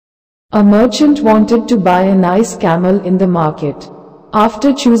A merchant wanted to buy a nice camel in the market.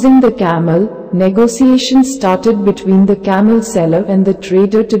 After choosing the camel, negotiations started between the camel seller and the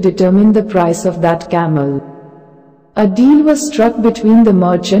trader to determine the price of that camel. A deal was struck between the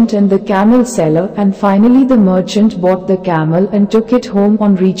merchant and the camel seller, and finally the merchant bought the camel and took it home.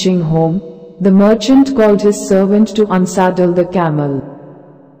 On reaching home, the merchant called his servant to unsaddle the camel.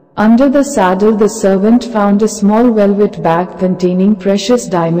 Under the saddle the servant found a small velvet bag containing precious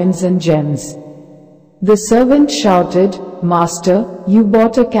diamonds and gems. The servant shouted, "Master, you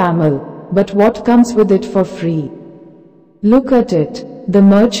bought a camel, but what comes with it for free? Look at it." The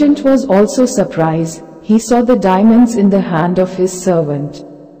merchant was also surprised. He saw the diamonds in the hand of his servant.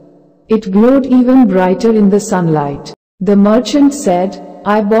 It glowed even brighter in the sunlight. The merchant said,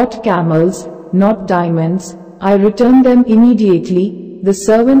 "I bought camels, not diamonds. I returned them immediately." The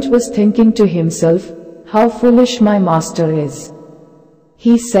servant was thinking to himself, "How foolish my master is."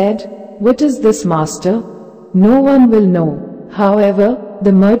 He said, "What is this, master? No one will know." However,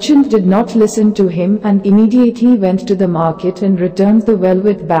 the merchant did not listen to him and immediately went to the market and returned the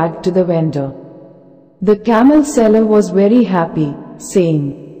velvet bag to the vendor. The camel seller was very happy, saying,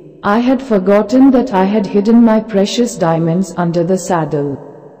 "I had forgotten that I had hidden my precious diamonds under the saddle.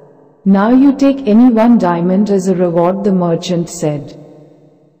 Now you take any one diamond as a reward." The merchant said,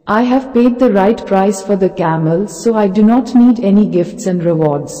 "I have paid the right price for the camel, so I do not need any gifts and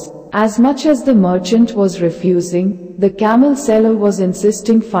rewards." As much as the merchant was refusing, the camel seller was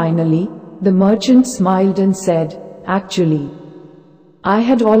insisting. Finally, the merchant smiled and said, "Actually, I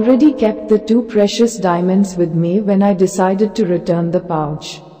had already kept the 2 precious diamonds with me when I decided to return the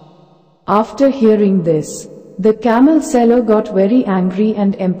pouch." After hearing this, the camel seller got very angry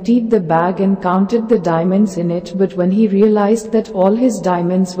and emptied the bag and counted the diamonds in it, but when he realized that all his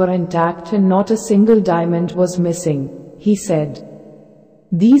diamonds were intact and not a single diamond was missing, he said,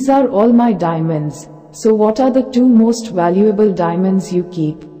 "These are all my diamonds, so what are the 2 most valuable diamonds you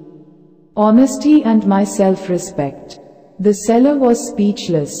keep?" "Honesty and my self-respect." The seller was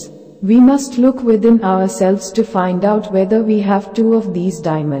speechless. We must look within ourselves to find out whether we have 2 of these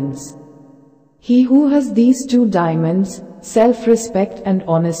diamonds. He who has these 2 diamonds, self-respect and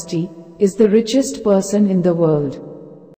honesty, is the richest person in the world.